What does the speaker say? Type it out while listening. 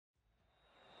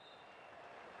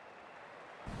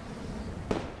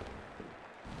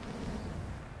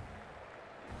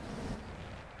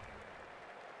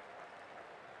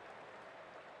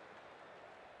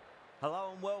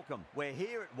Hello and welcome. We're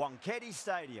here at Wankhede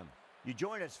Stadium. You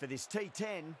join us for this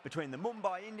T10 between the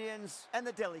Mumbai Indians and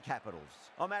the Delhi Capitals.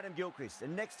 I'm Adam Gilchrist,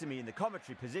 and next to me in the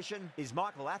commentary position is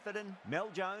Michael Atherton, Mel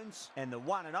Jones, and the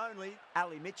one and only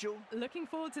Ali Mitchell. Looking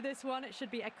forward to this one. It should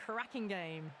be a cracking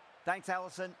game. Thanks,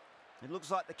 Alison. It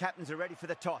looks like the captains are ready for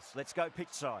the toss. Let's go pitch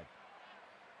side.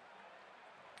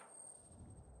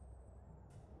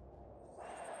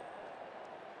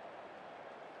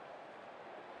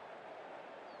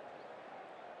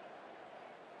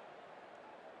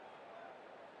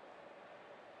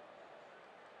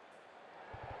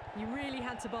 You really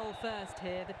had to bowl first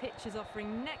here. The pitch is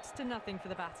offering next to nothing for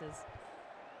the batters.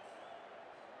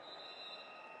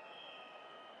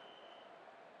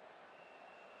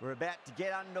 We're about to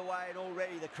get underway and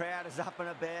already the crowd is up and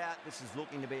about. This is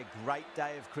looking to be a great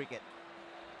day of cricket.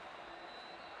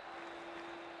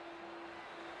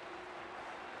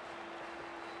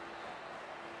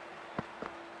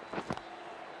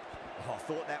 Oh, I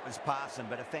thought that was passing,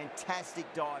 but a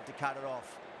fantastic dive to cut it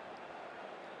off.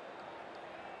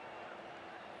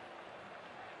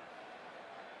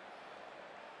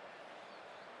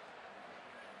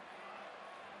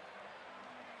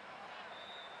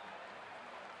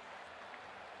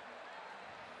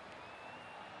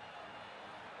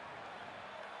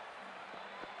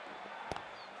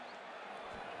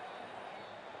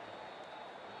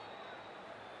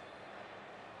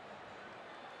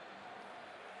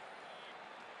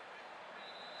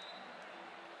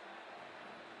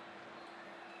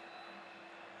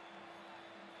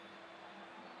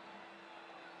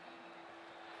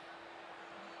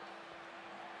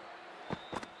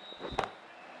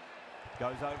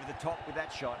 Goes over the top with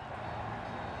that shot.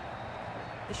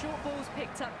 The short ball's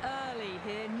picked up early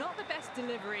here. Not the best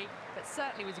delivery, but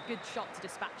certainly was a good shot to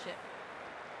dispatch it.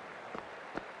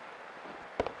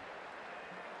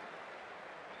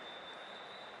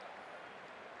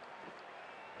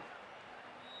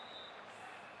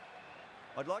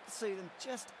 I'd like to see them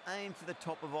just aim for the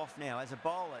top of off now. As a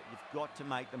bowler, you've got to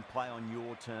make them play on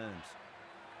your terms.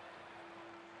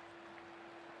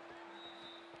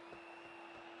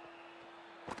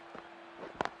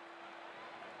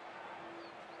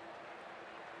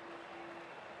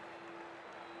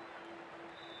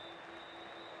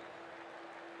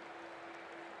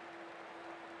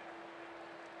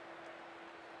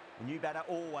 The new batter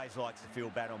always likes to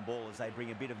feel bat on ball as they bring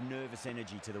a bit of nervous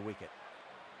energy to the wicket.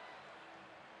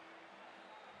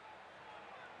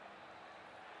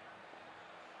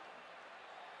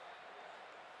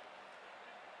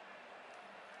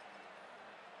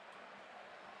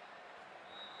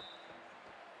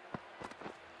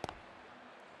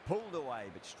 Pulled away,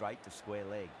 but straight to square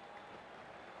leg.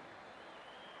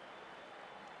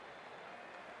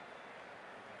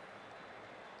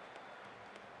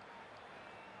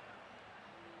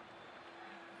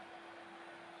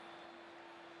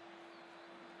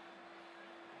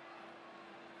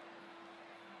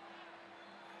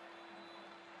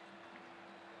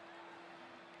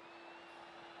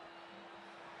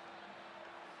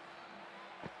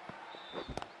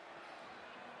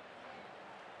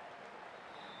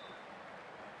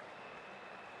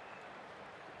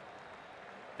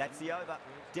 That's the over.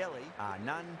 Delhi are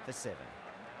none for 7.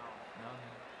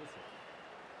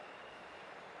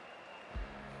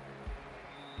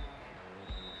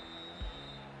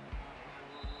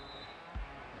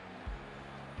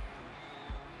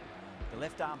 The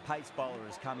left-arm pace bowler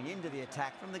is coming into the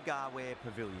attack from the Garware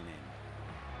Pavilion end.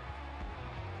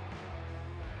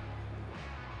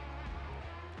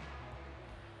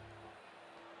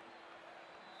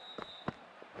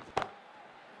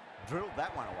 Drilled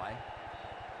that one away.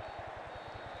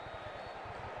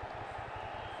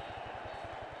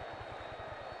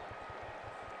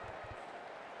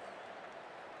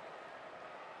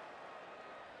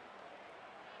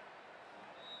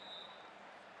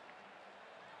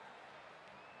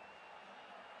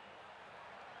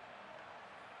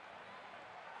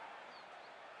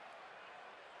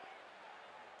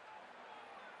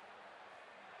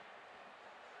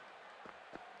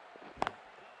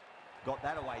 Got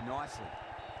that away nicely.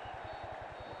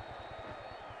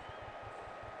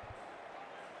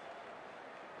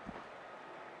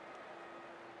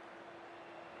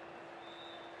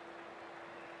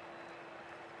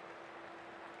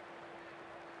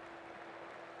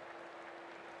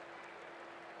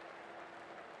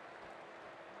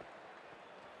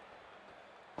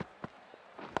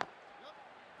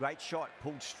 Great shot,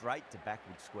 pulled straight to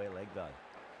backward square leg though.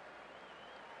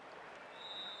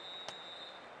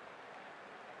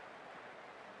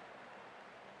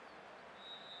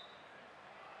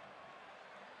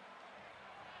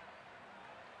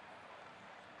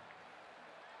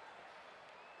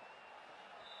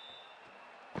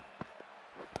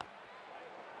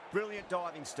 Brilliant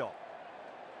diving stop.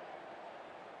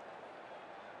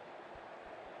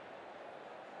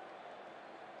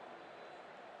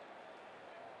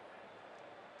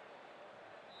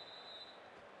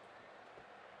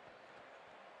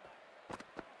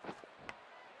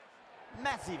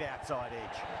 Massive outside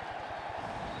edge.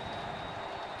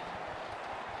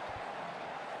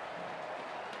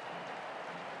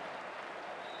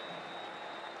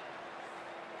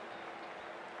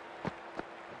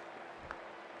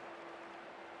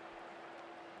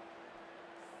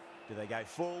 Do they go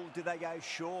full? Do they go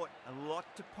short? A lot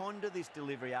to ponder this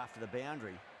delivery after the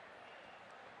boundary.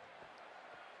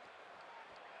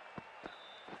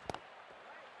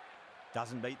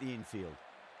 Doesn't beat the infield.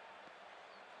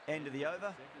 End of the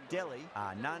over. Delhi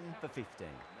are none for 15.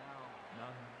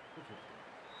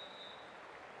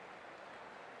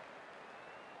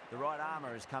 The right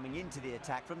armour is coming into the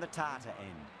attack from the Tata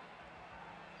end.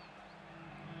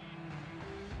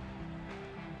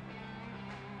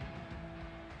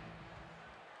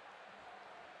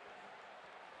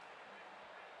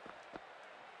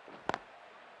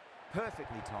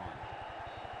 Perfectly timed.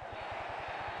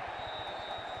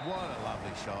 What a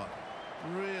lovely shot.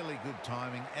 Really good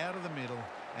timing out of the middle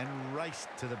and raced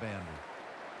to the boundary.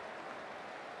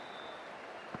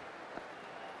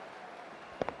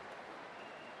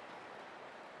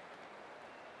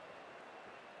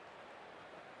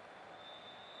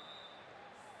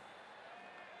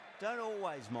 Don't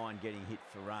always mind getting hit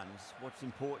for runs. What's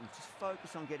important is just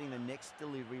focus on getting the next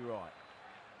delivery right.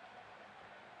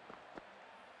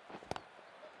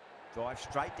 Drive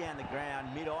straight down the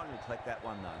ground, mid-on, will collect that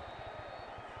one though.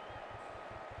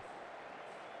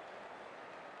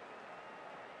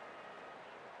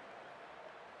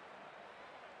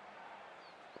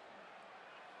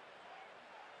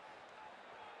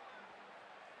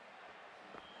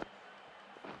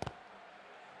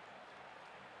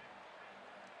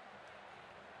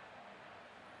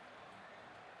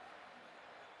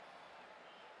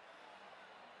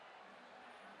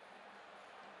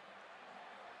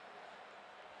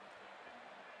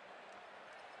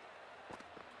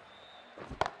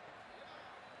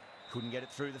 Couldn't get it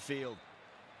through the field.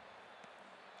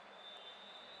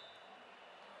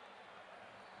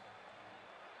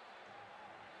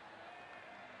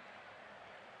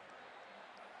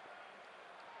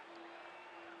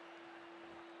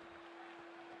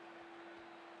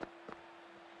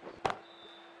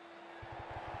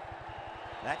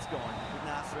 That's gone. Couldn't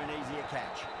ask for an easier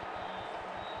catch.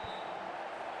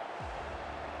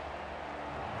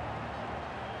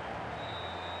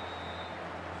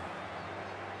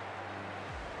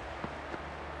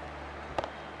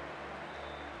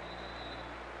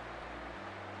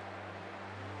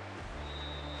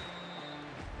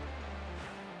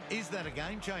 Is that a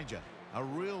game changer? A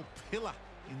real pillar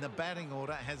in the batting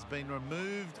order has been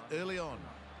removed early on.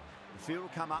 The field will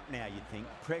come up now, you'd think.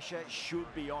 Pressure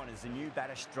should be on as the new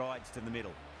batter strides to the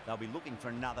middle. They'll be looking for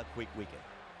another quick wicket.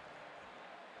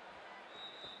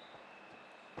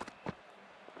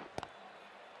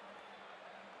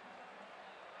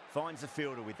 Finds the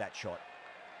fielder with that shot.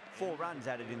 4 runs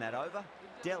added in that over.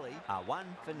 Delhi are 1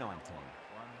 for 19.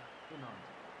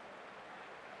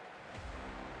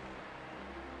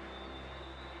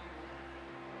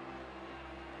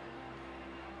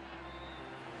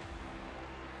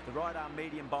 The right-arm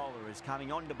medium bowler is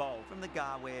coming on to bowl from the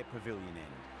Garware Pavilion end.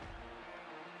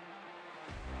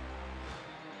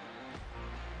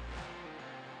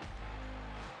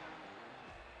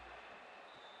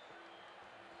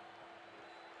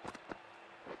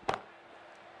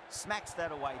 Smacks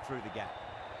that away through the gap.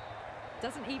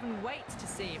 Doesn't even wait to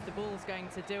see if the ball's going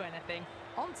to do anything.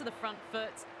 Onto the front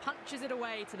foot, punches it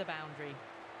away to the boundary.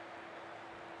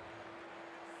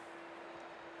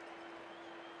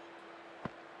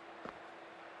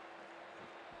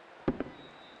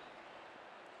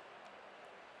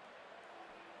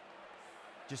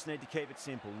 Just need to keep it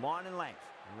simple. Line and length.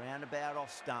 Roundabout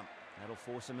off stump. That'll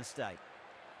force a mistake.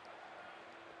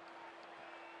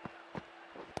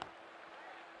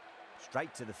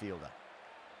 Straight to the fielder.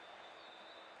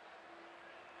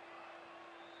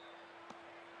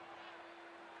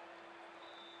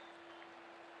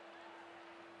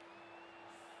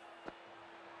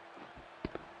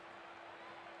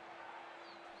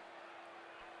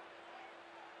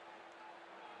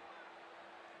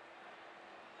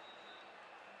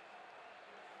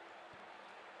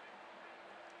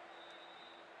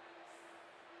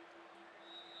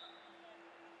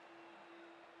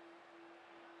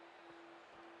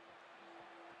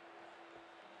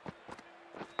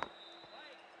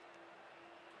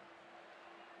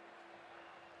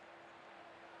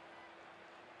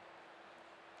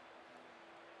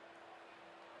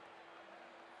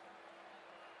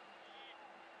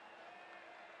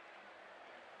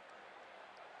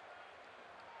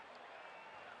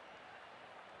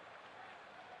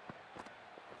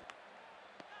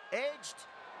 Edged.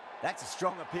 That's a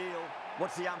strong appeal.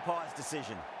 What's the umpire's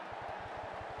decision?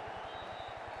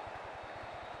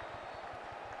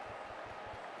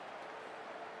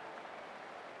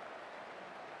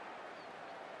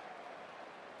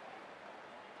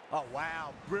 Oh,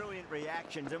 wow. Brilliant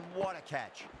reactions, and what a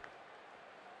catch.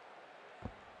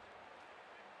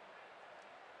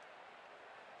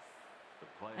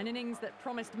 An innings that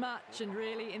promised much and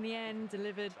really, in the end,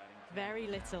 delivered very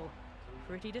little.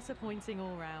 Pretty disappointing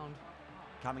all round.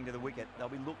 Coming to the wicket, they'll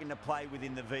be looking to play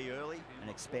within the V early and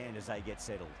expand as they get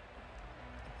settled.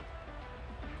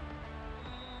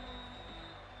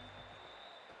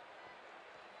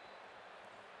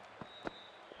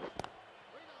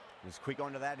 Was quick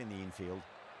onto that in the infield.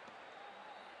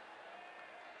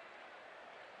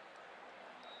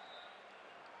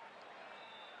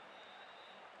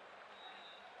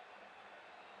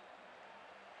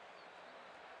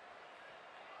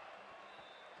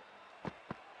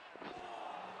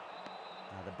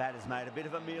 Now the batter's made a bit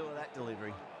of a meal of that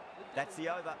delivery. That's the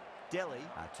over. Delhi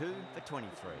are 2 for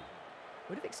 23.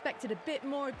 Would have expected a bit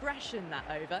more aggression that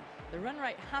over. The run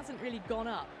rate hasn't really gone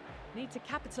up. Need to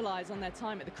capitalise on their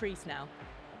time at the crease now.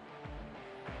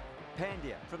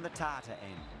 Pandya from the Tata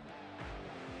end.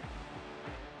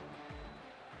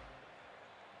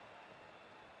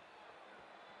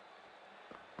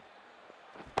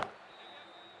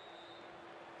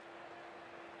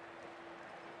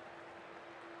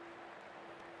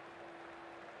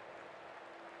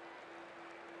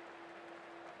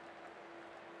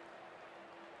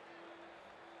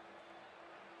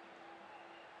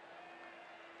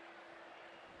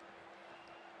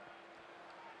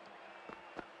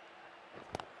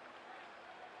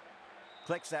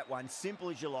 Collects that one, simple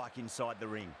as you like inside the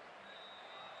ring.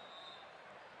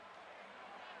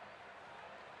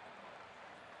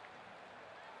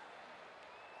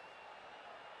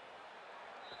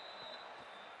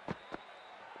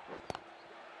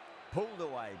 Pulled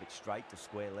away, but straight to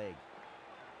square leg.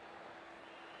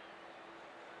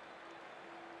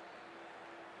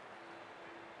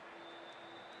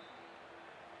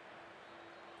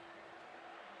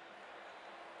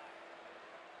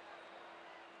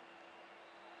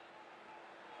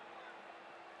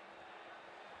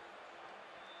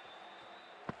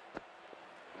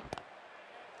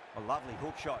 A lovely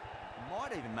hook shot.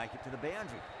 Might even make it to the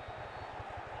boundary.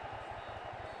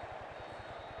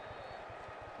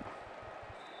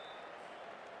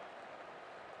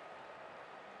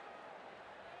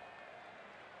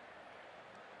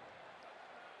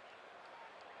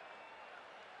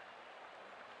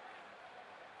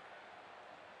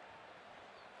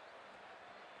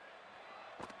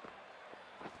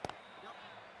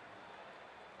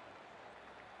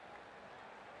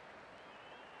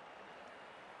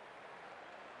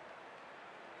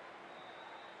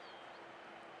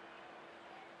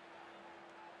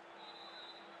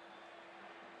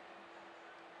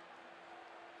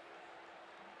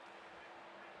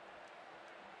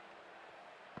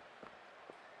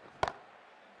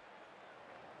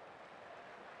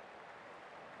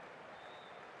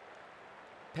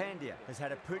 Pandya has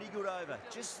had a pretty good over,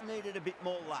 just needed a bit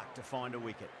more luck to find a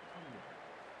wicket.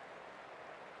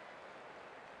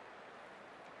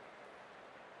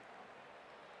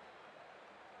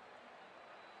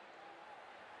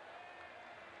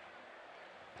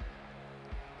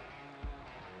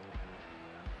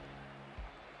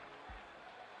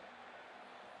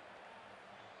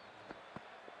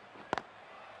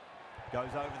 Goes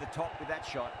over the top with that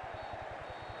shot.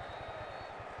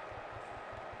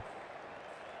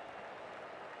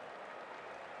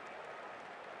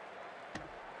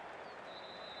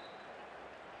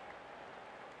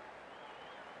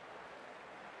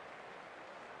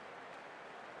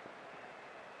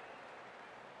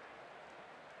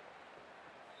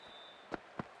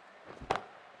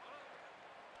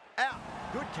 Out.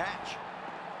 Good catch.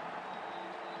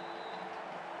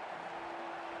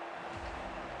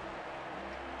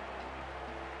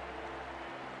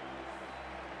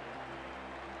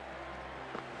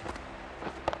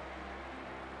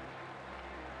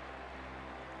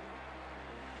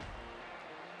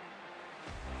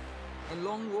 A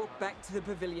long walk back to the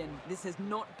pavilion. This has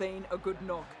not been a good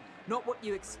knock. Not what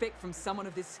you expect from someone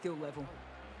of this skill level.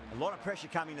 A lot of pressure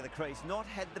coming to the crease. Not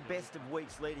had the best of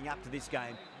weeks leading up to this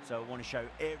game, so I want to show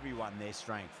everyone their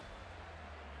strength.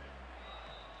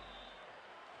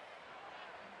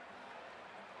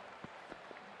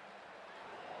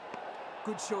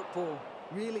 Good short ball.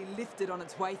 Really lifted on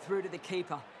its way through to the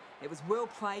keeper. It was well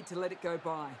played to let it go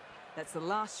by. That's the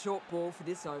last short ball for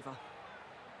this over.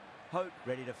 Hope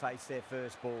ready to face their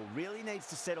first ball. Really needs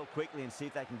to settle quickly and see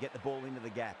if they can get the ball into the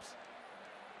gaps.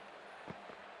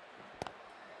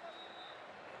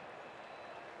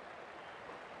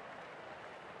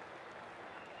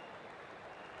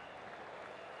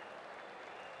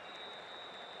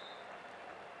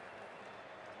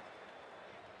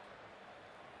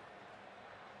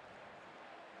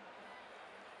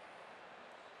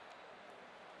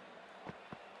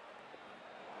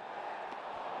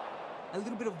 A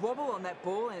little bit of wobble on that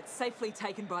ball and it's safely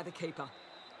taken by the keeper.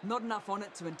 Not enough on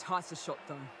it to entice a shot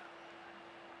though.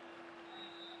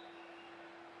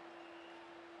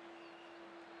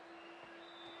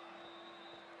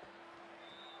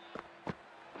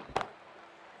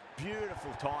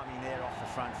 Beautiful timing there off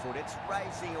the front foot. It's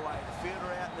racing away. The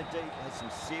fielder out in the deep has some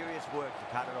serious work to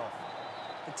cut it off.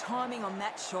 The timing on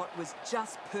that shot was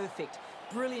just perfect.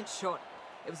 Brilliant shot.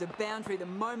 It was a boundary the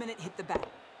moment it hit the bat.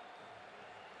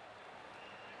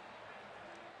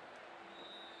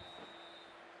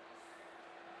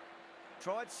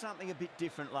 Tried something a bit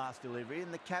different last delivery,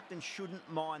 and the captain shouldn't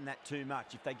mind that too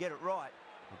much. If they get it right,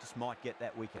 they just might get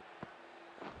that wicket.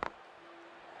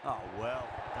 Oh, well,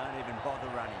 don't even bother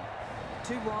running.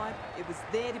 Too wide, it was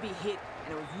there to be hit,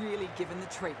 and it was really given the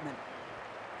treatment.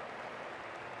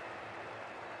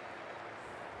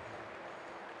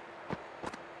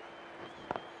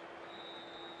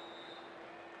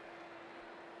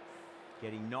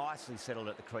 Getting nicely settled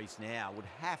at the crease now. Would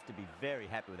have to be very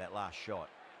happy with that last shot.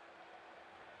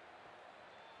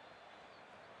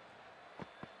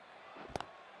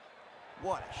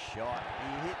 What a shot.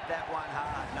 He hit that one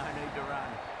hard. No need to run.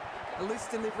 A loose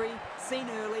delivery, seen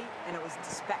early, and it was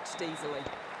dispatched easily.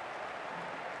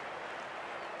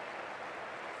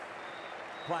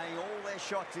 Playing all their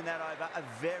shots in that over, a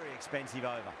very expensive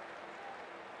over.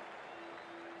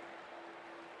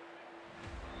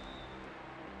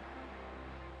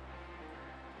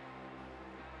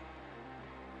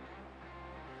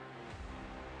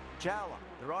 Chawla,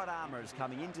 the right armour, is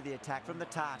coming into the attack from the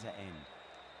Tata end.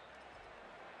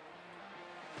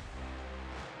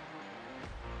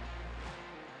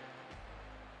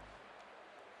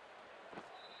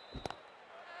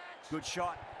 Good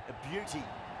shot, a beauty.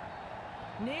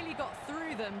 Nearly got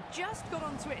through them, just got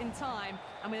onto it in time,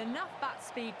 and with enough bat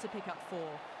speed to pick up 4.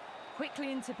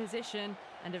 Quickly into position,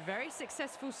 and a very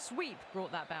successful sweep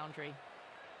brought that boundary.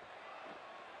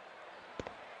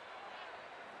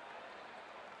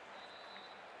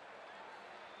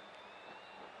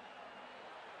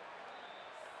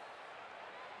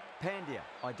 Pandya,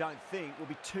 I don't think, will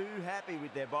be too happy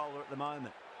with their bowler at the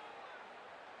moment.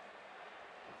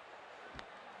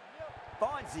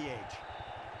 Finds the edge.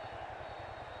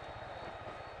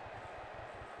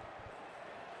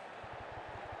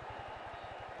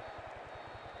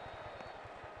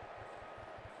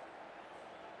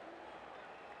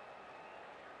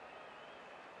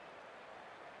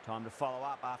 Time to follow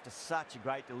up after such a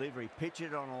great delivery. Pitch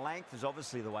it on a length is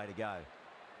obviously the way to go.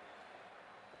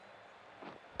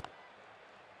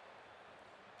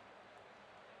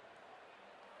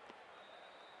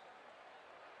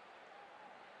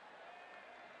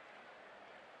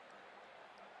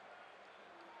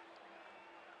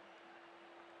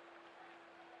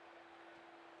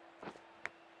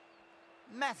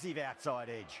 Massive outside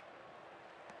edge.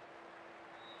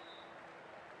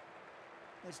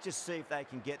 Let's just see if they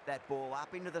can get that ball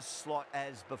up into the slot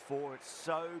as before. It's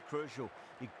so crucial.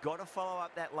 You've got to follow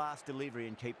up that last delivery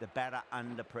and keep the batter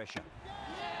under pressure.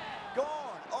 Gone!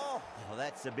 Oh,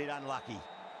 that's a bit unlucky.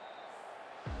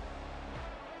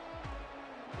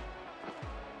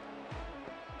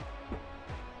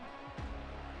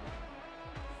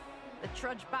 The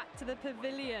trudge back to the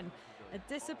pavilion. A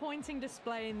disappointing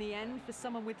display in the end for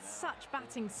someone with such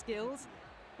batting skills.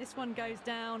 This one goes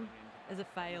down as a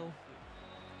fail.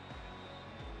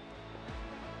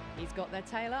 He's got their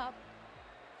tail up.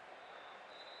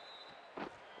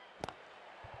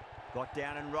 Got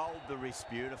down and rolled the wrist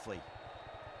beautifully.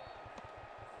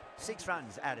 6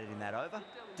 runs added in that over.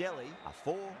 Delhi are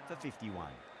 4 for 51.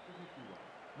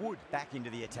 Wood back into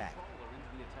the attack.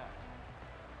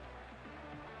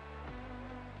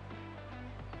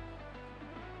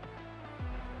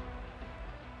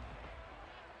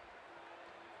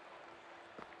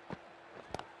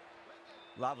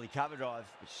 Lovely cover drive,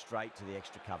 but straight to the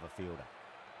extra cover fielder.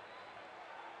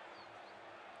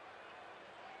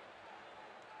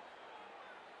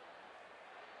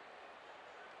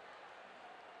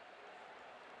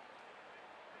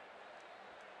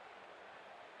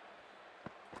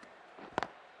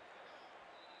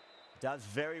 Does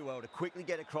very well to quickly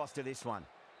get across to this one.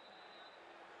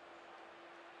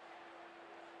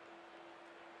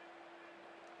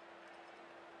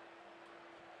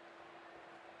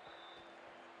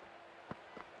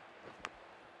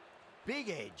 Big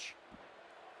edge.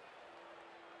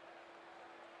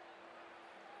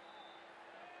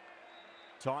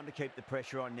 Time to keep the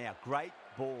pressure on now. Great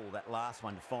ball, that last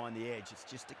one, to find the edge. It's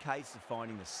just a case of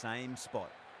finding the same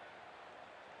spot.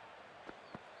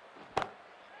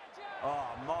 Oh,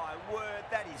 my word,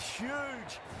 that is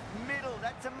huge. Middle,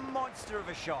 that's a monster of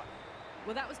a shot.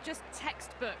 Well, that was just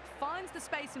textbook. Finds the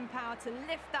space and power to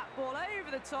lift that ball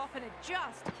over the top, and it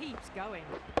just keeps going.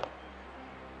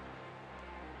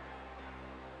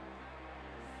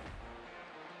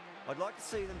 I'd like to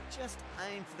see them just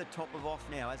aim for the top of off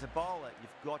now. As a bowler,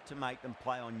 you've got to make them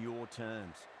play on your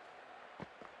terms.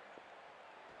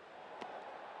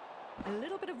 A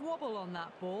little bit of wobble on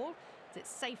that ball. It's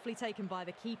safely taken by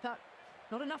the keeper.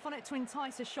 Not enough on it to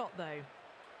entice a shot, though.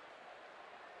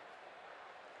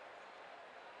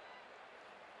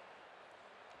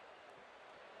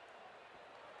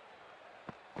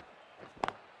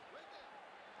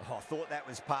 Oh, I thought that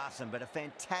was passing, but a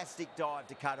fantastic dive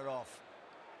to cut it off.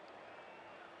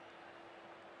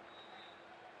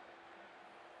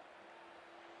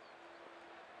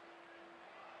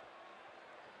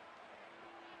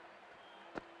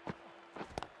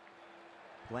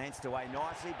 Glanced away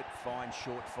nicely, but fine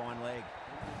short, fine leg.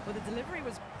 Well, the delivery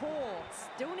was poor.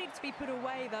 Still needs to be put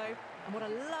away, though. And what a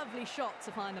lovely shot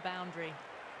to find the boundary.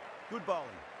 Good bowling.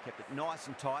 Kept it nice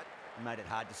and tight and made it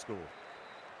hard to score.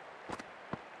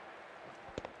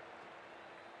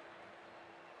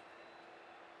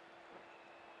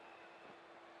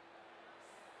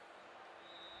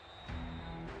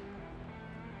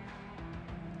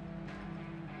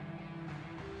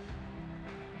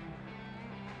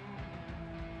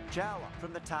 Jowler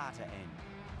from the Tata end.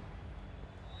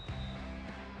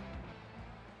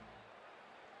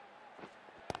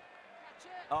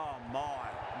 Oh my,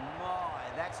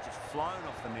 that's just flown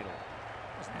off the middle.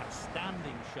 That's an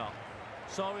outstanding shot.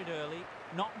 Saw it early,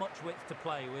 not much width to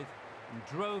play with, and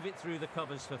drove it through the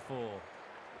covers for 4.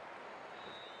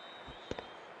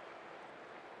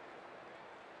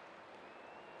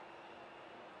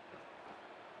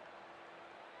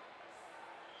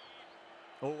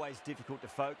 Always difficult to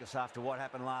focus after what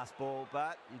happened last ball,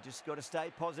 but you just got to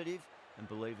stay positive and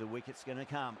believe the wicket's going to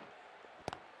come.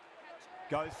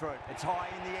 Goes for it. It's high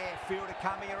in the air. Fielder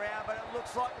coming around, but it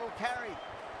looks like it'll carry.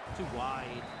 Too wide.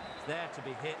 It's there to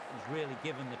be hit. He's really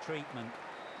given the treatment.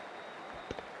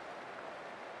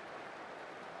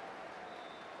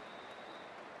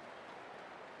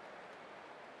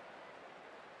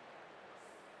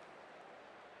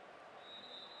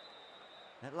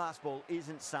 That last ball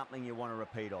isn't something you want to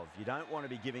repeat of. You don't want to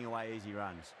be giving away easy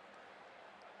runs.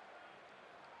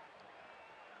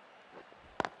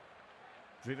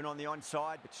 Driven on the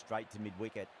onside, but straight to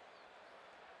mid-wicket.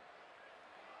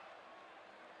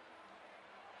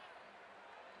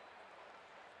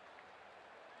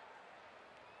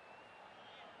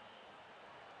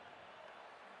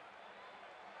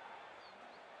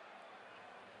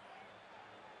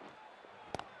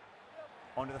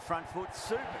 Onto the front foot,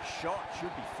 super shot,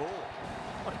 should be 4.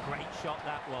 What a great shot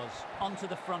that was. Onto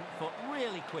the front foot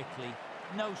really quickly.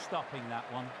 No stopping that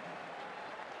one.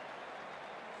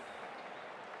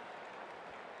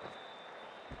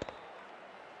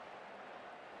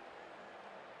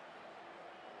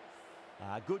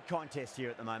 Good contest here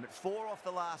at the moment. 4 off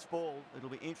the last ball. It'll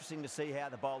be interesting to see how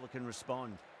the bowler can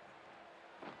respond.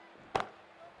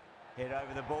 Head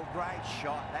over the ball. Great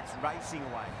shot. That's racing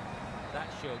away. That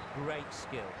showed great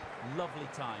skill, lovely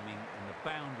timing, and the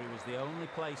boundary was the only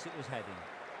place it was heading.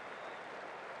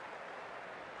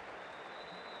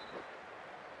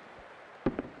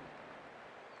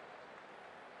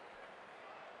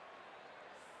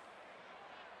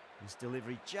 This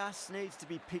delivery just needs to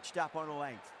be pitched up on a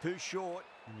length. Too short,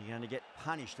 and you're going to get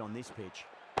punished on this pitch.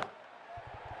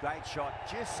 Great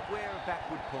shot, just square of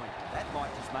backward point. That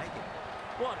might just make it.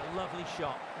 What a lovely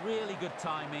shot. Really good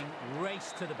timing.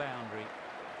 Race to the boundary.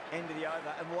 End of the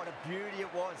over, and what a beauty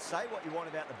it was. Say what you want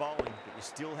about the bowling, but you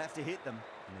still have to hit them.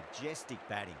 Majestic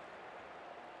batting.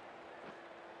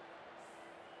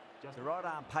 The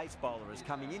right-arm pace bowler is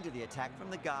coming into the attack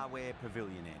from the Garware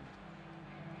Pavilion end.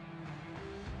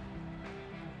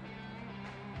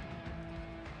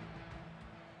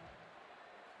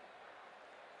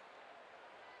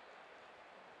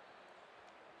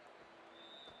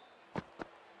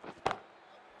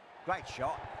 Great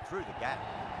shot through the gap.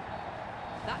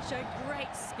 That showed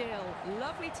great skill.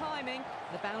 Lovely timing.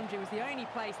 The boundary was the only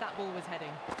place that ball was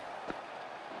heading.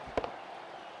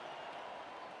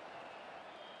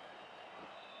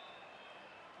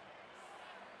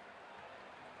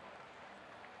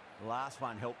 The last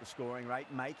one helped the scoring rate,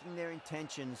 making their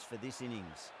intentions for this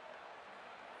innings.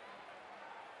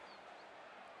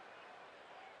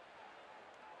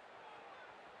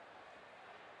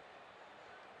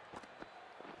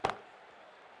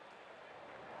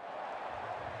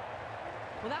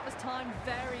 Well, that was timed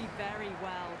very, very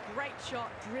well. Great shot,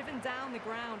 driven down the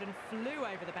ground and flew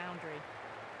over the boundary.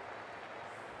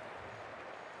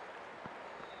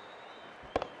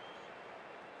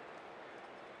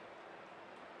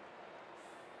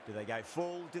 Do they go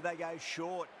full? Do they go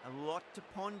short? A lot to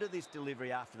ponder this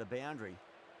delivery after the boundary.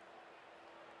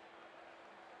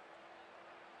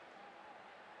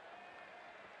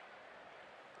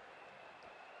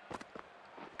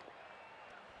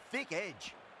 Thick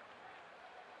edge.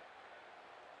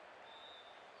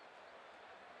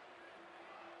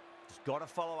 Just got to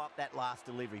follow up that last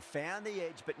delivery. Found the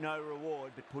edge, but no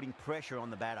reward, but putting pressure on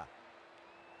the batter.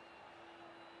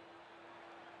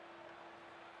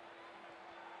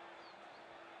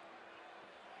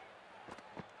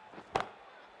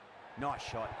 Nice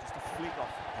shot, just a flick off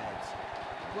the pads.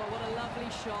 Well, what a lovely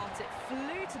shot. It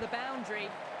flew to the boundary.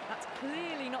 That's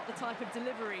clearly not the type of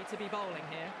delivery to be bowling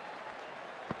here.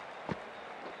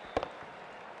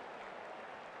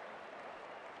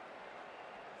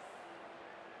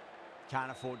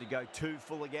 Can't afford to go too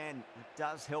full again. It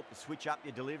does help to switch up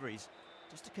your deliveries,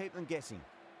 just to keep them guessing.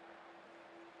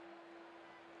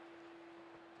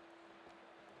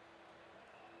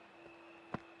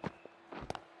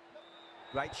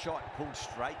 Great shot, pulled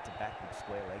straight to backward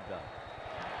square leg though.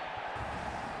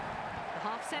 The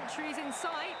half century's in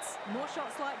sight. More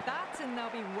shots like that and they'll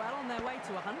be well on their way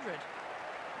to 100.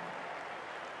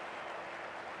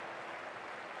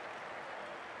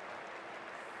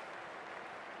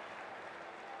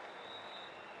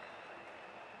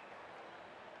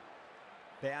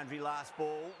 Boundary last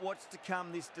ball. What's to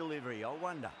come this delivery, I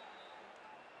wonder?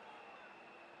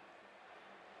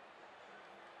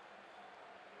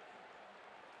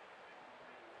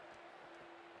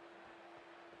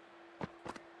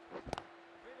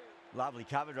 Lovely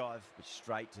cover drive, but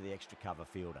straight to the extra cover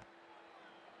fielder.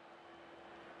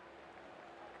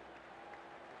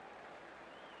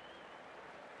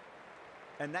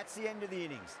 And that's the end of the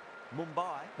innings.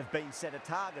 Mumbai have been set a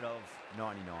target of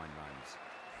 99 runs.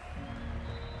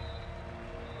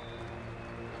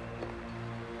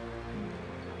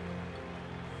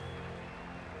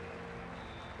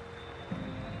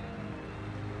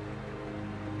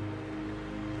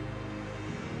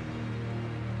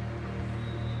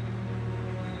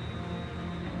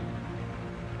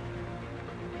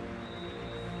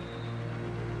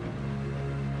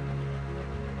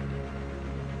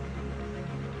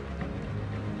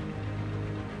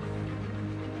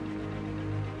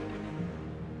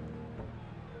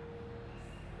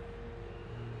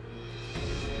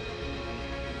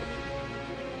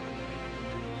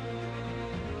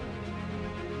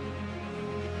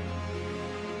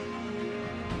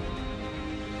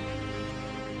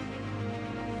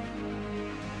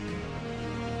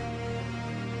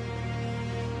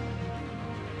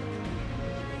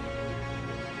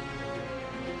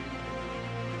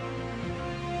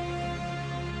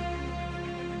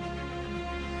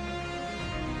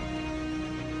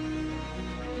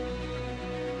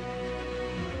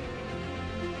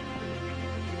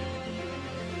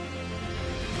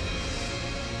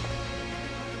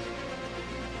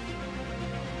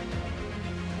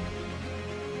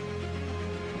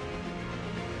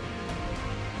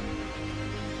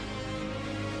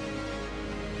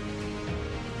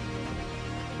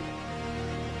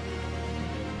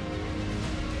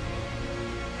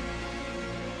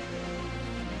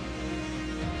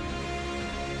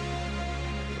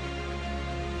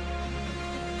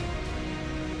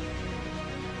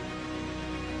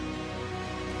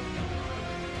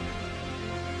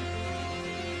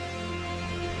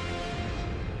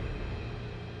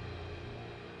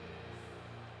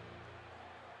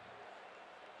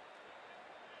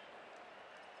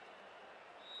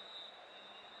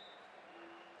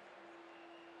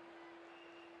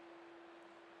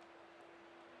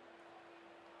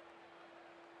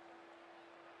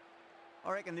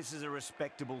 I reckon this is a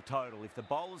respectable total. If the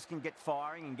bowlers can get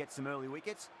firing and get some early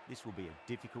wickets, this will be a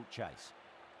difficult chase.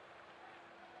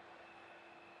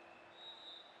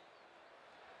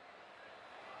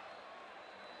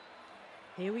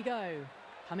 Here we go.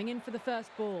 Coming in for the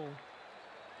first ball.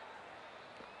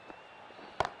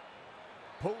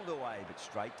 Pulled away, but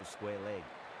straight to square leg.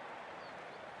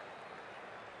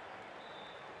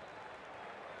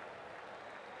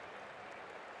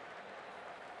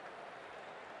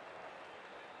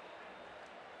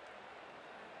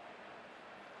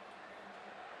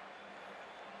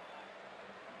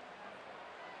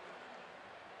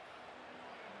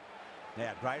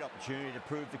 Now, great opportunity to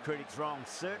prove the critics wrong.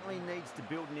 Certainly needs to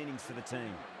build an innings for the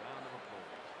team.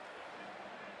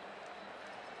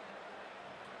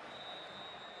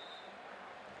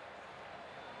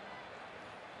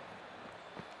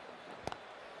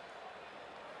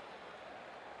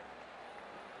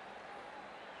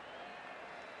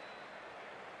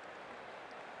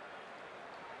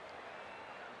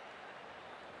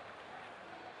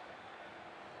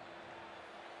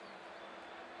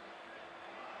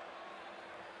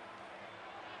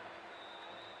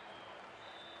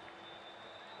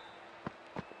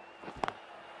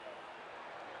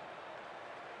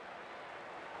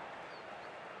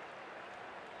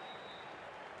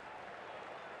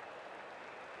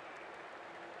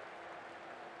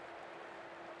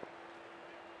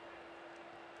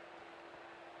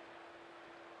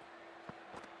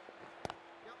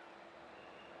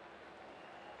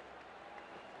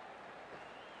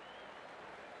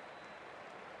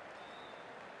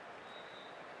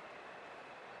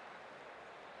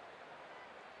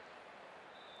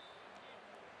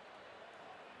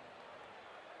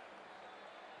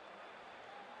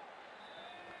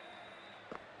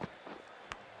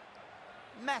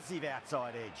 Massive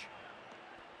outside edge.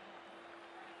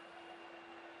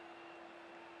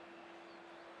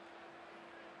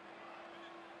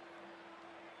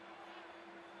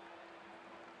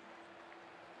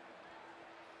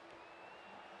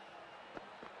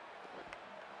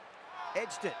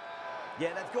 Edged it.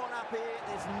 Yeah, they've gone up here.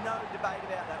 There's no debate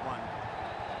about that one.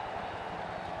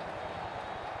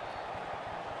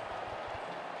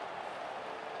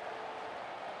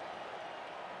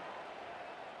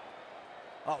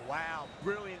 Oh, wow.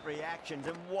 Brilliant reactions,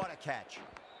 and what a catch.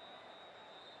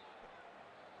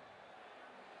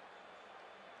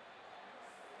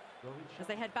 As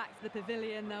they head back to the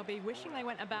pavilion, they'll be wishing they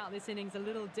went about this innings a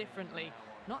little differently.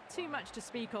 Not too much to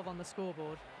speak of on the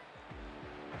scoreboard.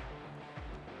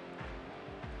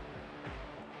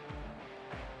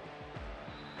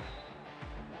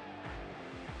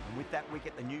 And with that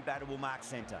wicket, the new batter will mark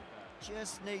centre.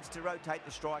 Just needs to rotate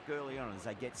the strike early on as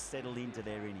they get settled into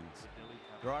their innings.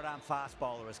 The right-arm fast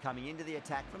bowler is coming into the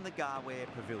attack from the Garware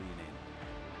Pavilion end.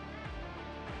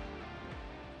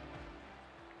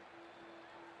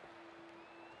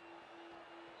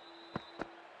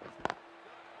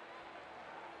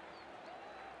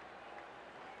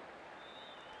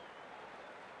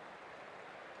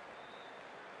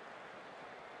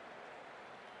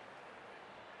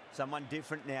 Someone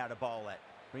different now to bowl at.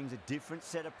 Brings a different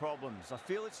set of problems. I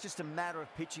feel it's just a matter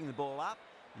of pitching the ball up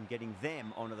and getting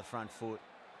them onto the front foot.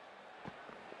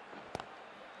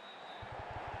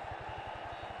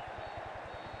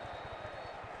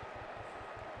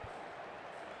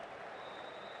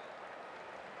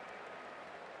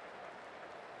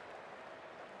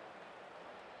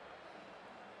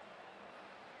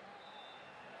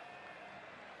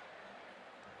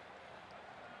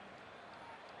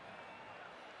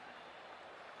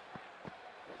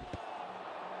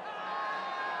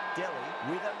 Delhi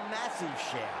with a massive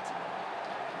shout.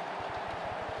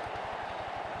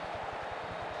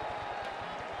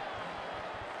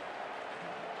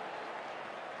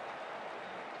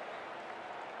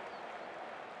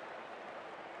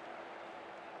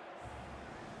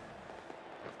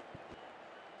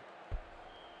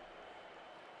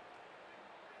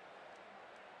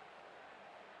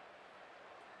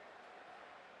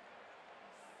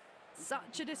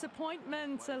 Such a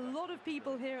disappointment. A lot of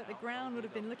people here at the ground would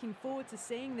have been looking forward to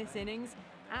seeing this innings.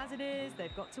 As it is,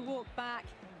 they've got to walk back,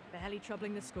 barely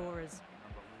troubling the scorers.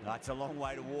 That's a long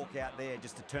way to walk out there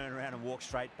just to turn around and walk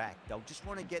straight back. They'll just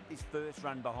want to get this first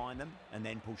run behind them and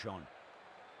then push on.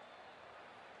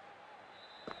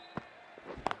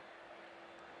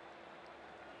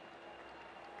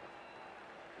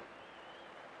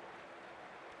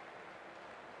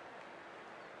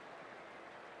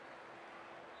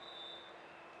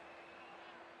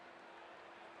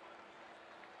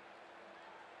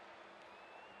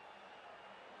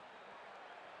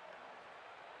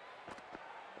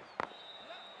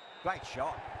 Great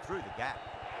shot through the gap.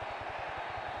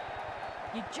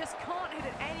 You just can't hit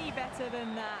it any better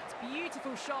than that.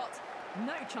 Beautiful shot.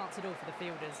 No chance at all for the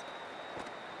fielders.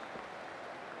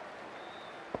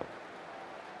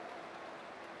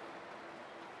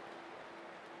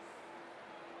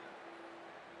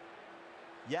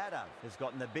 Yadav has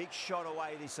gotten the big shot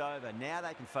away this over. Now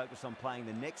they can focus on playing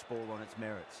the next ball on its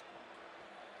merits.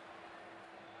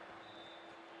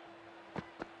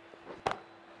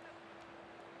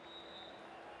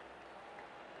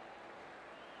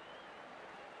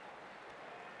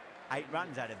 Eight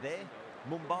runs out of there.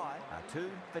 Mumbai are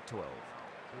 2 for 12.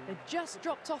 They just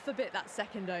dropped off a bit that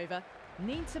second over.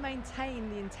 Need to maintain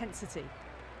the intensity.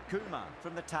 Kumar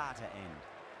from the Tata end.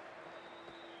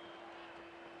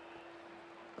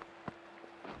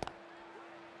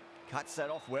 Cuts that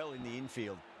off well in the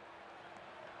infield.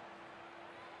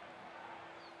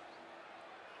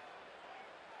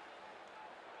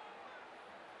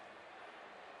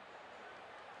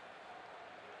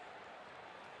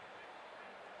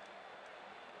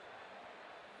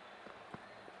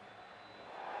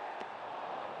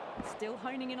 Still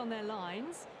honing in on their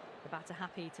lines. The batter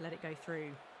happy to let it go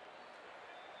through.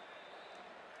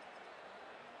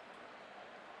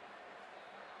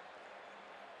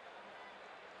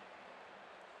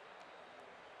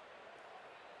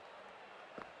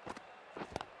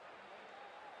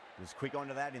 Was quick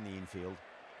onto that in the infield.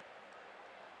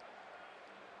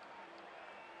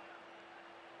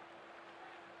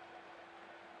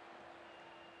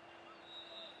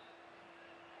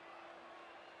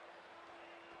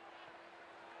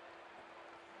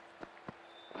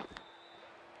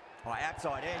 Oh,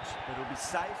 outside edge, but it'll be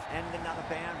safe, and another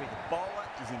boundary. The bowler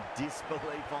is in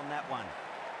disbelief on that one.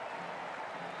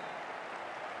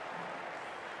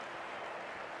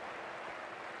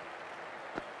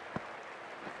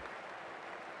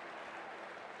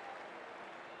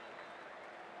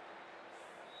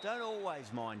 Don't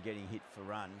always mind getting hit for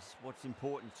runs. What's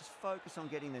important is just focus on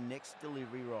getting the next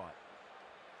delivery right.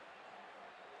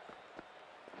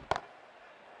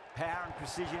 Power and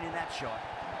precision in that shot.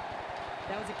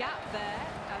 There was a gap there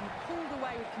and pulled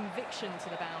away with conviction to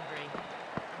the boundary.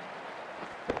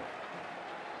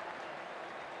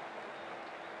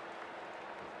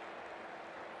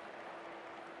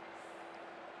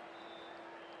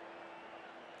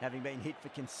 Having been hit for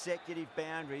consecutive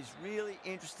boundaries, really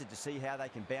interested to see how they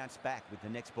can bounce back with the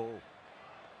next ball.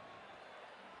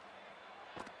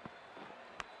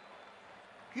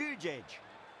 Huge edge.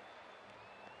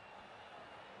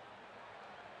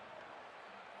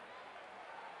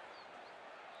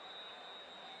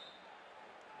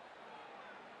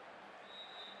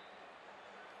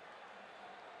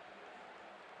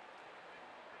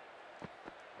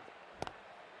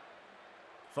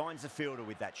 Finds the fielder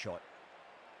with that shot.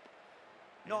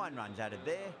 9 runs added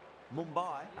there.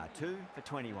 Mumbai are 2 for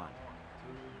 21.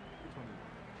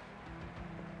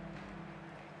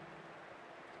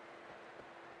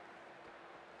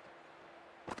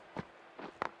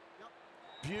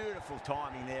 Beautiful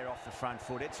timing there off the front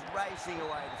foot. It's racing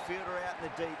away. The fielder out in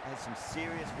the deep has some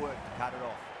serious work to cut it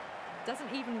off.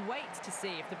 Doesn't even wait to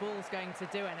see if the ball's going to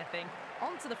do anything.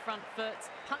 Onto the front foot,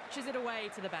 punches it away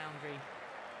to the boundary.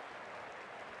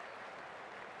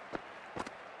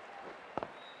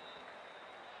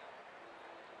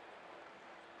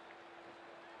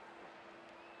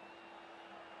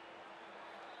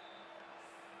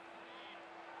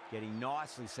 Getting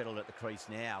nicely settled at the crease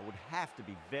now. Would have to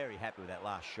be very happy with that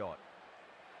last shot.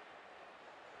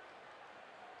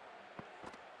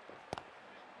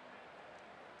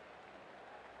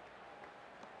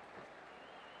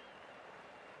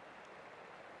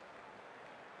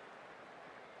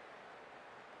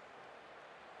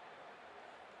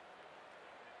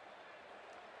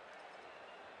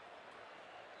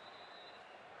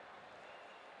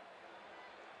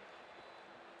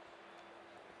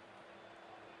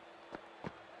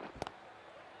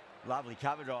 Lovely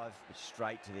cover drive, but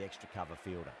straight to the extra cover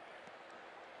fielder.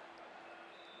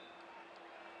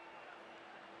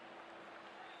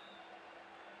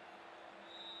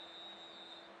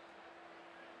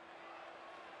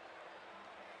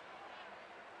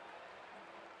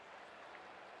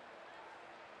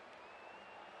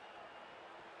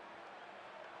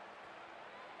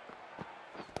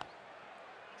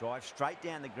 Drive straight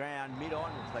down the ground,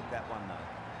 mid-on will collect that one though.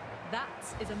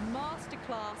 That is a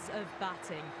masterclass of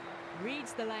batting.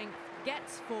 Reads the length,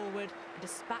 gets forward, and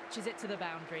dispatches it to the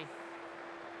boundary.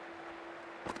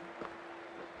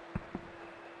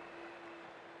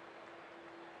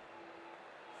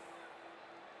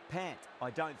 Pant, I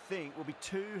don't think, will be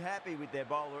too happy with their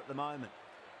bowler at the moment.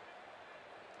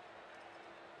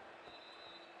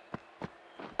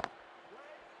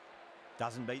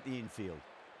 Doesn't beat the infield.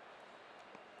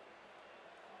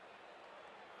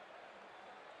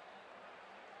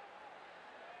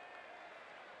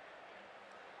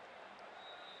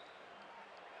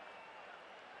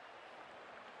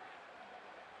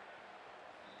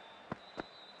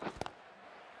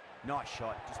 Nice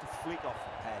shot, just a flick off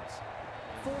the pads.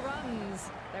 4 runs.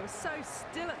 They were so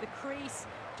still at the crease,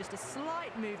 just a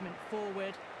slight movement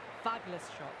forward. Fabulous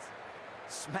shots.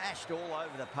 Smashed all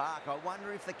over the park. I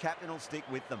wonder if the captain will stick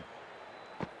with them.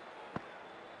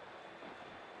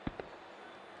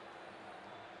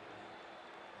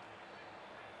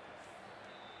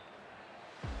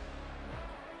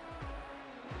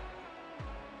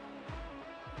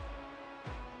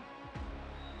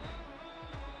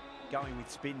 Going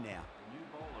with spin now. New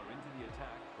bowler into the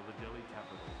attack for the Delhi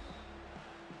Capitals.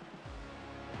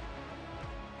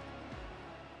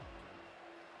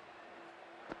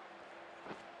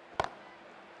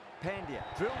 Pandya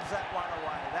drills that one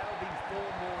away. That'll be 4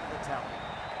 more to the tally.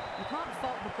 You can't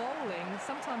fault the bowling.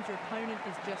 Sometimes your opponent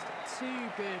is just too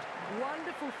good.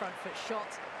 Wonderful front foot shot,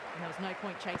 and there was no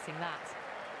point chasing that.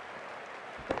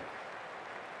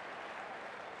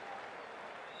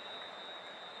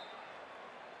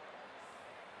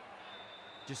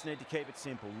 Just need to keep it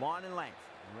simple. Line and length.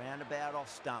 Roundabout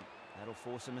off stump. That'll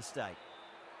force a mistake.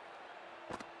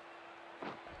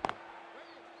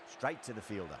 Straight to the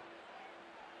fielder.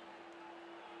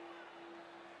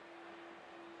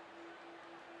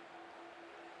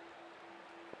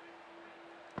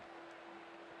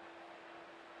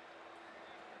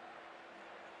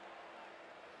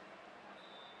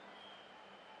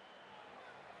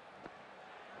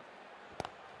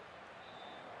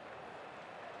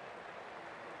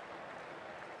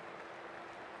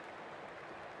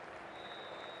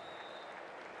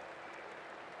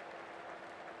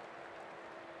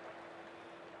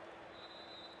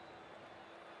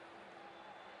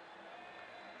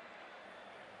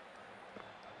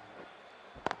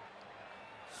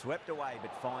 Swept away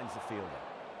but finds the fielder.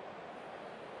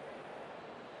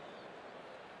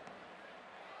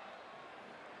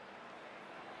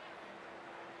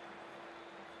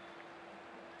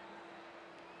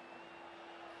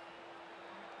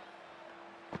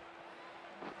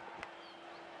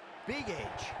 Big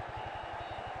edge.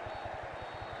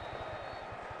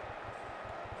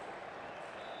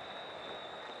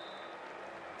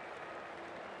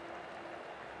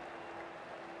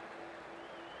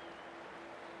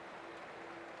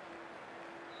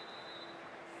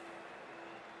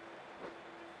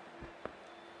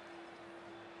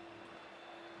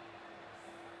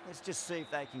 Let's just see if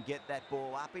they can get that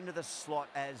ball up into the slot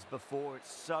as before.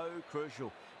 It's so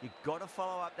crucial. You've got to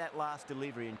follow up that last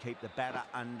delivery and keep the batter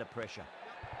under pressure.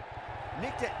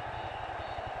 Nicked it.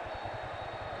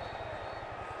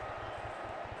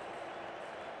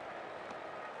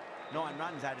 Nine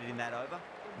runs added in that over.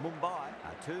 Mumbai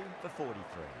are 2 for 43.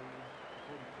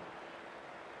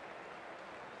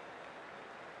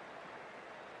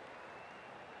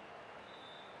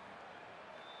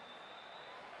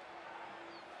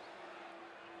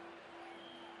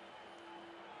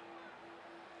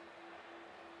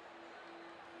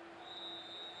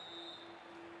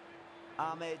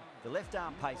 Ahmed, the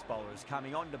left-arm pace bowler, is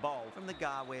coming on to bowl from the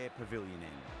Garware Pavilion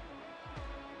end.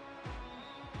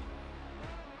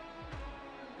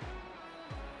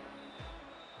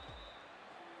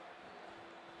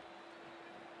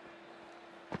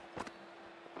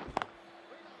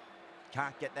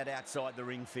 Can't get that outside the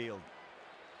ring field.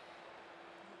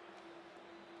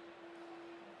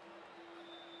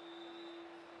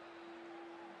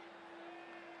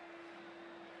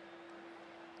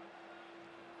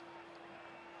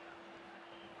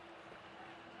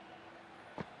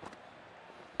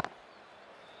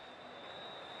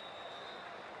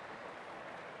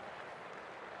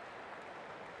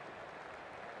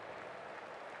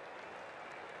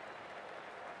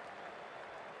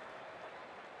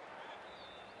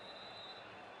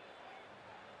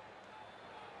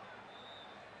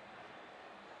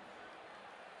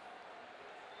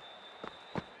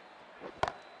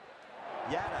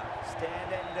 Yada,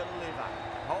 stand and deliver.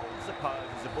 Holds the pose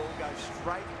as the ball goes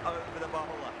straight over the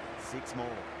bowler. 6 more.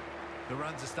 The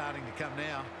runs are starting to come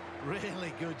now.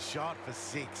 Really good shot for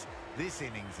 6. This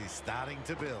innings is starting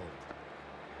to build.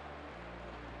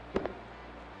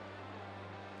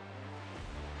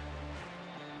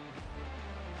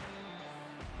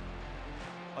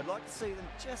 I'd like to see them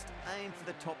just aim for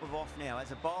the top of off now.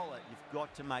 As a bowler, you've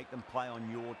got to make them play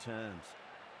on your terms.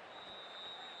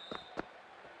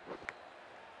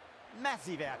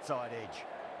 Massive outside edge.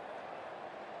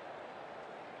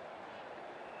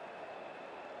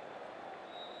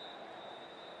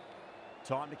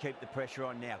 Time to keep the pressure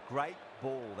on now. Great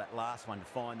ball, that last one, to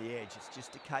find the edge. It's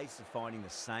just a case of finding the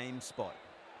same spot.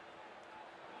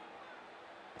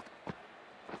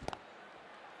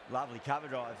 Lovely cover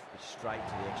drive, straight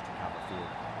to the extra cover field.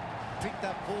 Picked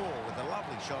up ball with a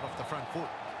lovely shot off the front foot.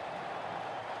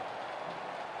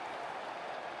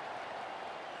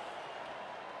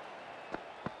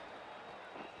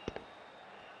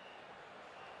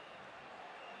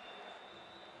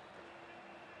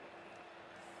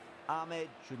 Ahmed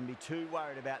shouldn't be too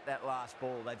worried about that last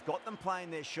ball. They've got them playing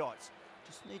their shots.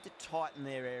 Just need to tighten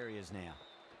their areas now.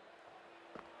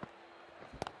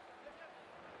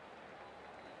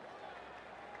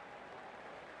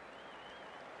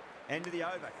 End of the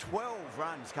over. 12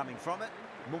 runs coming from it.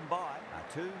 Mumbai are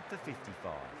 2 for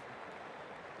 55.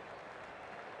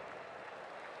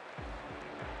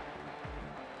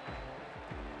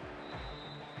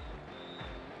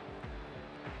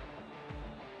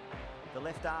 The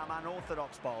left-arm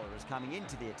unorthodox bowler is coming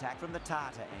into the attack from the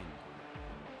Tata end.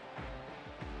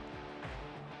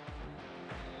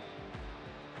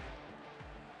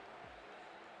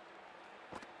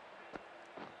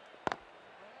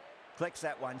 Collects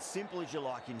that one, simple as you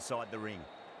like, inside the ring.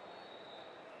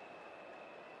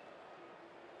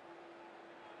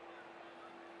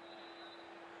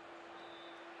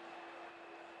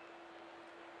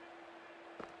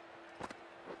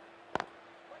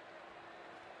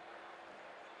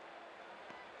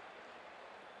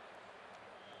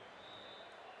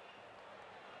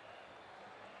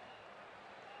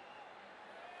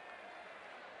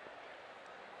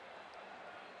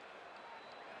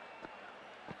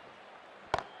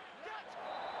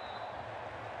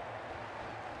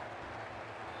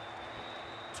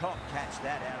 Top catch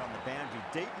that out on the boundary.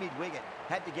 Deep mid-wicket.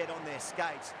 Had to get on their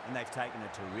skates, and they've taken a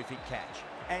terrific catch.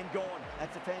 And gone.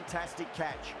 That's a fantastic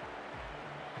catch.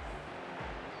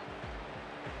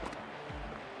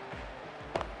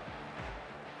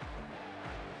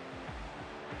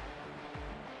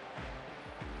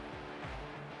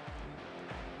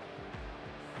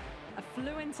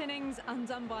 fluent innings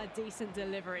undone by a decent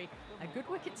delivery. A good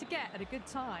wicket to get at a good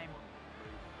time.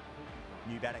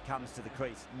 New batter comes to the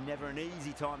crease. Never an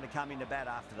easy time to come into bat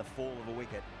after the fall of a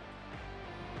wicket.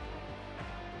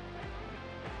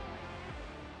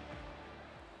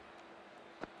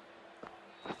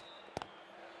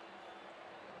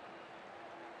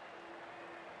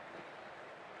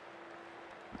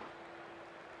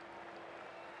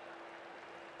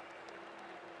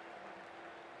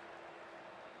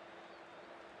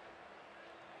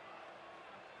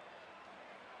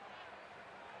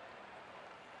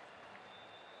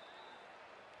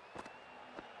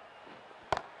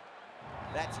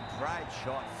 That's a great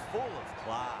shot, full of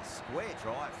class. Square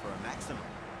drive for a maximum.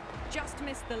 Just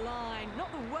missed the line.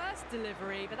 Not the worst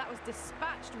delivery, but that was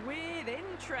dispatched with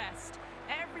interest.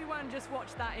 Everyone just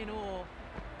watched that in awe.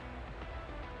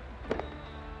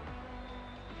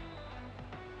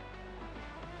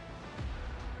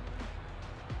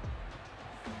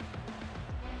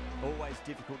 Always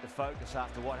difficult to focus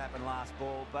after what happened last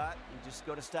ball, but you just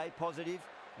got to stay positive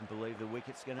and believe the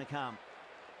wicket's going to come.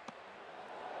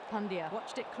 Pandya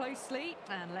watched it closely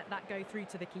and let that go through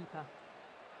to the keeper.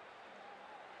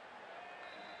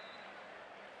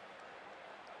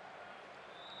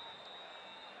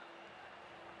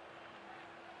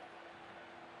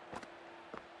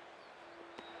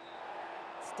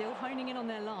 Still honing in on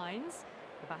their lines.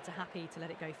 The batter happy to let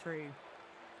it go through.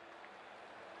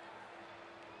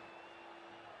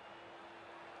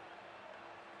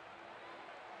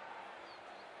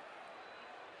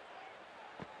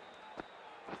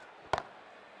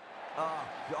 Oh,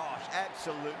 gosh,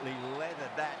 absolutely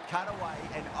leathered that. Cut away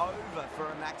and over for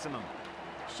a maximum.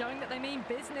 Showing that they mean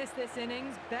business this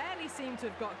innings. Barely seem to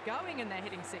have got going and they're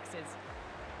hitting sixes.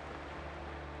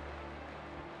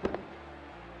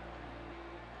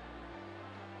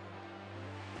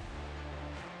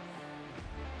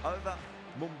 Over.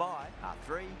 Mumbai are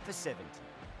 3 for 70.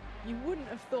 You wouldn't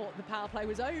have thought the power play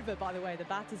was over by the way the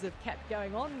batters have kept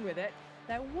going on with it.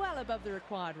 They're well above the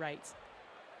required rate.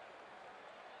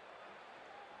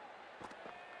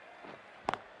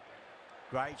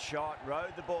 Great shot,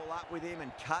 rode the ball up with him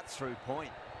and cut through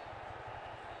point.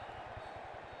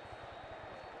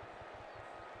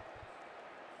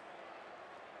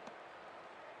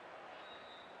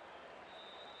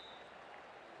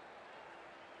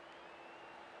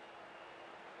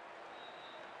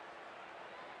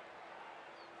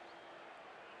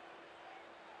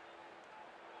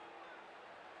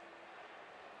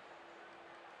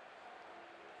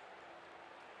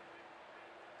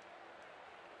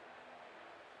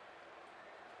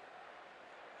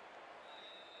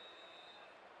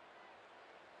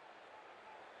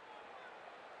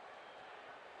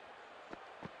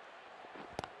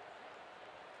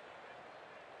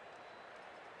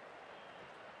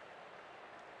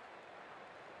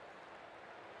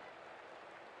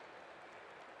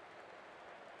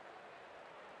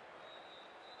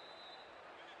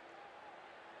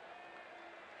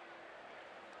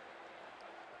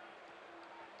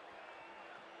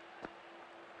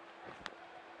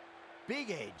 Big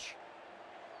edge.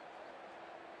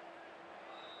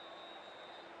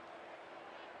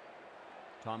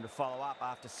 Time to follow up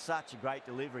after such a great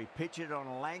delivery. Pitch it on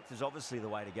a length is obviously the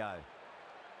way to go.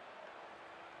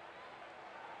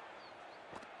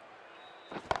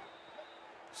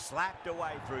 Slapped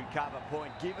away through cover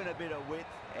point, given a bit of width,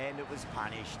 and it was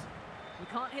punished. You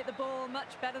can't hit the ball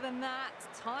much better than that.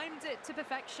 Timed it to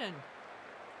perfection.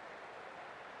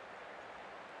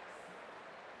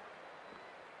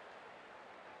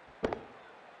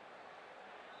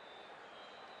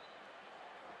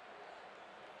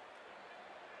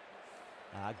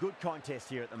 Good contest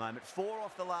here at the moment. 4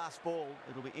 off the last ball.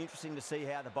 It'll be interesting to see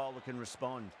how the bowler can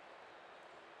respond.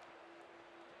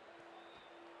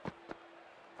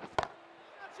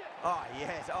 Oh,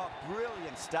 yes. Oh,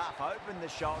 brilliant stuff. Opened the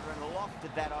shoulder and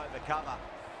lofted that over cover.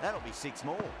 That'll be 6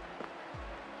 more.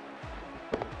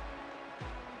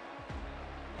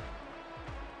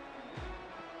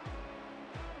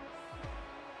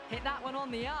 Hit that one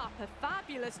on the up. A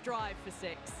fabulous drive for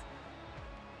 6.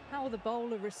 How will the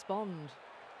bowler respond?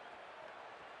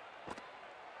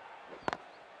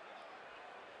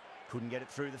 Couldn't get it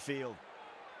through the field.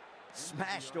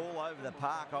 Smashed all over the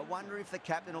park. I wonder if the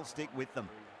captain will stick with them.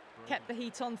 Kept the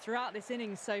heat on throughout this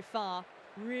innings so far.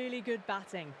 Really good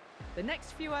batting. The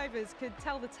next few overs could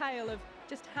tell the tale of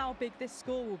just how big this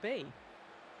score will be.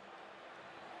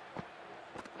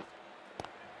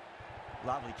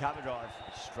 Lovely cover drive.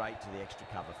 Straight to the extra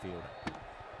cover fielder.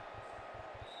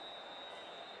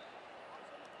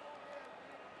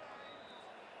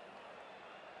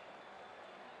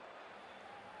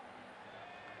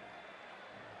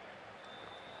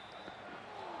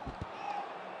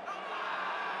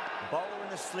 Bowler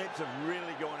and the slips have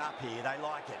really gone up here. They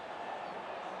like it.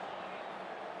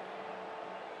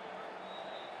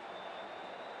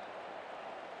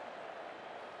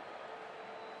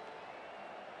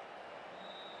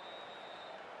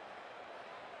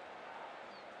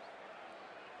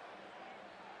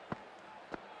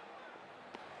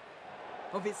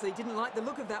 Obviously didn't like the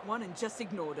look of that one and just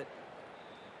ignored it.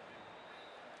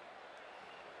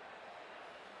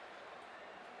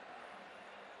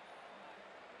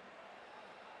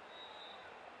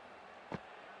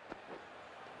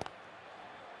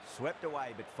 Swept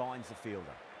away but finds the fielder.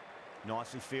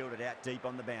 Nicely fielded out deep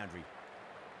on the boundary.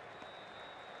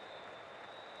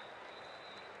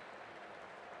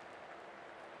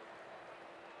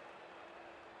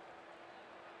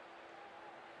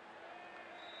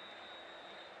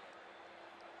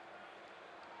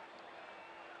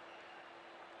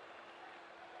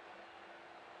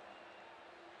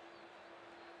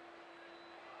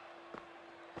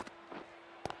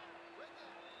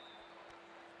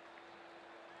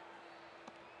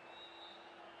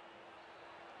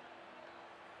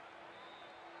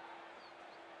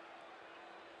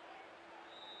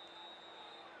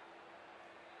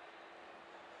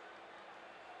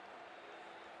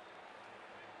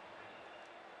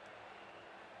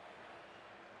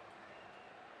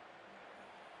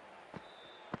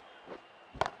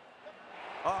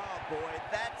 Oh boy,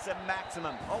 that's a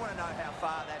maximum. I want to know how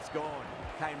far that's gone.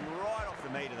 Came right off the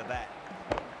meat of the bat.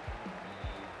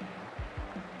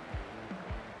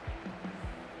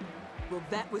 Well,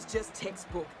 that was just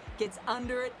textbook. Gets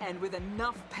under it and with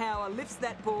enough power lifts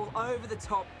that ball over the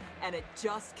top and it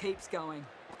just keeps going.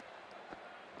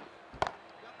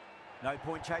 No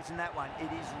point chasing that one.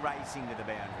 It is racing to the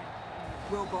boundary.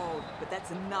 Well bowled, but that's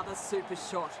another super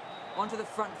shot. Onto the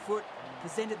front foot,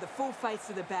 presented the full face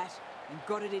of the bat and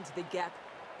got it into the gap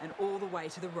and all the way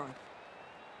to the rope.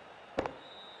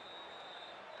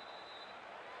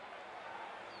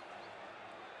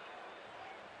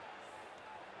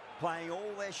 Playing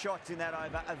all their shots in that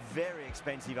over, a very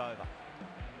expensive over.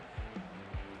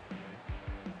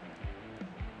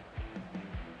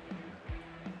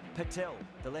 Patel,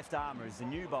 the left armour, is the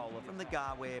new bowler from the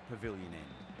Garware Pavilion end.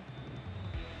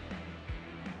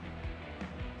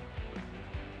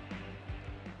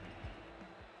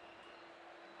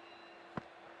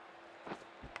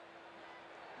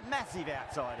 Massive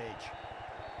outside edge.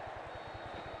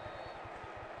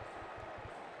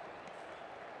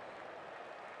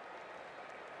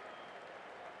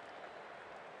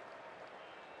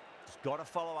 Just got to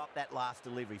follow up that last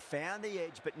delivery. Found the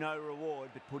edge, but no reward,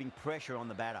 but putting pressure on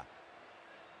the batter.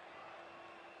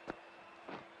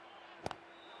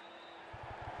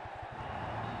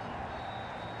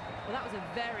 Well, that was a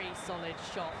very solid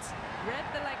shot. Read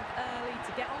the length early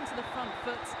to get onto the front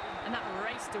foot, and that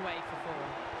raced away for four.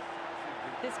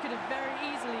 This could have very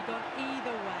easily gone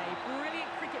either way. Brilliant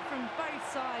cricket from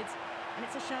both sides, and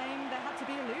it's a shame there had to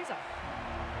be a loser.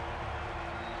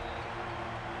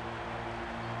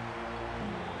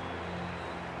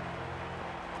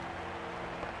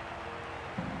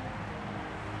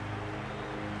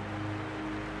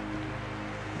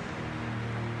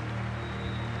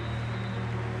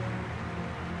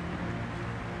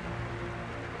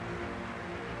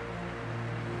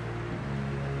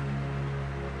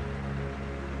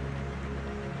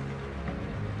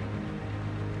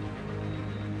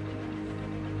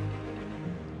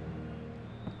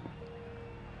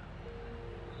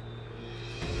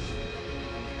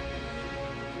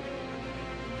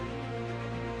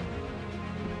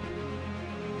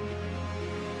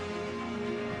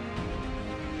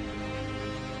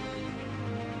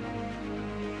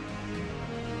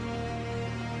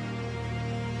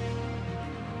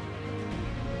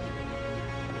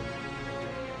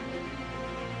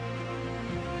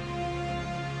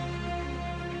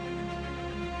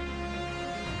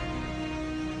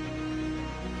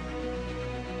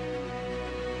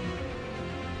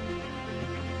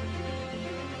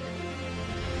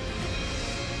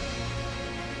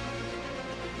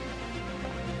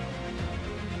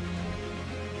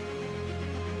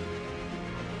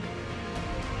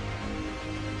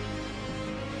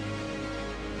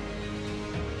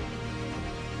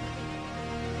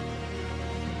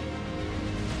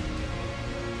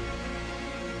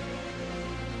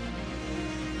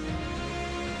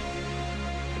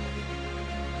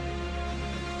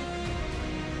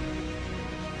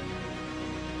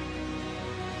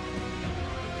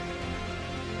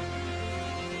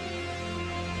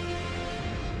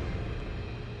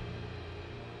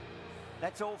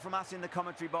 That's all from us in the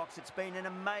commentary box. It's been an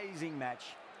amazing match.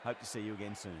 Hope to see you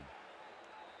again soon.